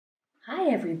Hi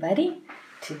everybody!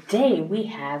 Today we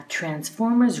have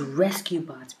Transformers Rescue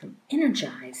Bots from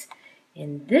Energize.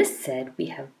 In this set we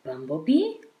have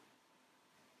BumbleBee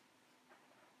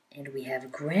and we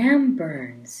have Graham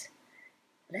Burns.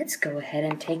 Let's go ahead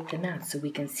and take them out so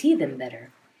we can see them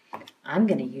better. I'm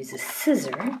going to use a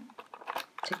scissor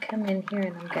to come in here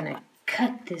and I'm going to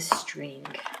cut this string.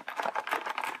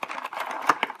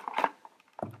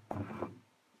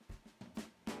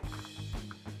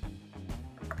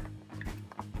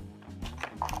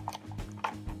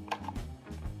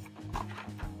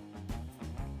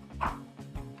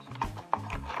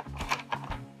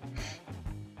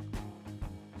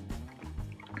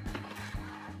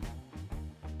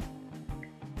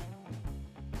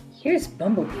 Here's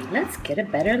Bumblebee. Let's get a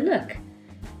better look.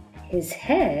 His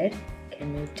head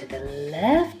can move to the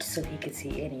left so he can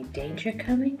see any danger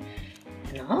coming,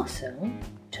 and also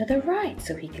to the right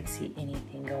so he can see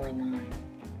anything going on.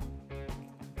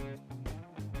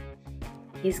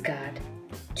 He's got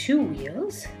 2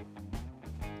 wheels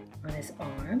on his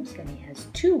arms, and he has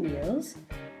 2 wheels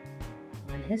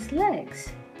on his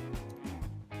legs.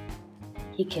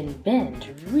 He can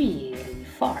bend really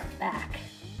far back.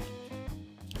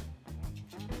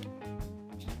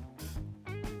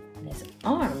 His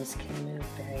arms can move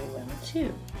very well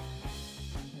too.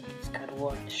 He's got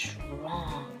one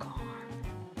strong arm.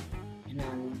 And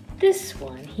on this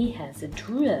one, he has a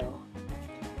drill.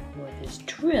 And with his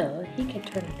drill, he can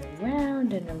turn it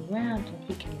around and around, and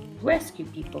he can rescue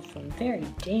people from very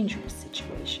dangerous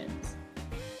situations.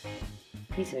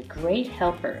 He's a great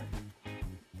helper.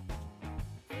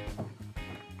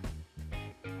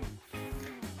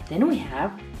 Then we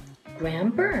have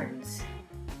Graham Burns.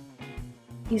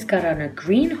 He's got on a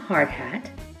green hard hat,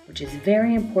 which is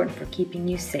very important for keeping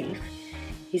you safe.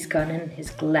 He's got on his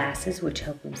glasses, which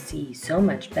help him see so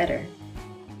much better.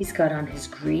 He's got on his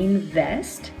green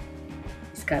vest.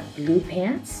 He's got blue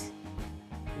pants.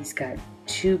 He's got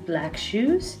 2 black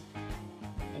shoes.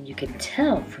 And you can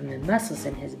tell from the muscles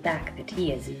in his back that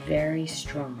he is very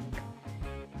strong.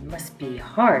 It must be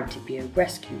hard to be a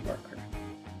rescue worker.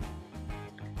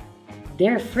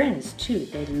 They're friends too.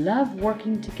 They love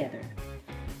working together.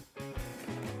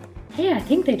 Hey, I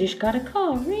think they just got a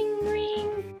call. Ring,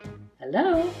 ring.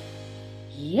 Hello?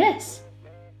 Yes,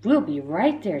 we'll be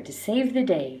right there to save the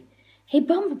day. Hey,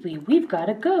 Bumblebee, we've got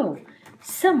to go.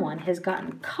 Someone has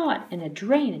gotten caught in a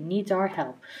drain and needs our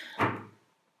help.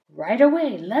 Right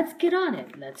away, let's get on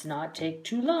it. Let's not take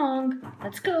too long.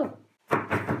 Let's go.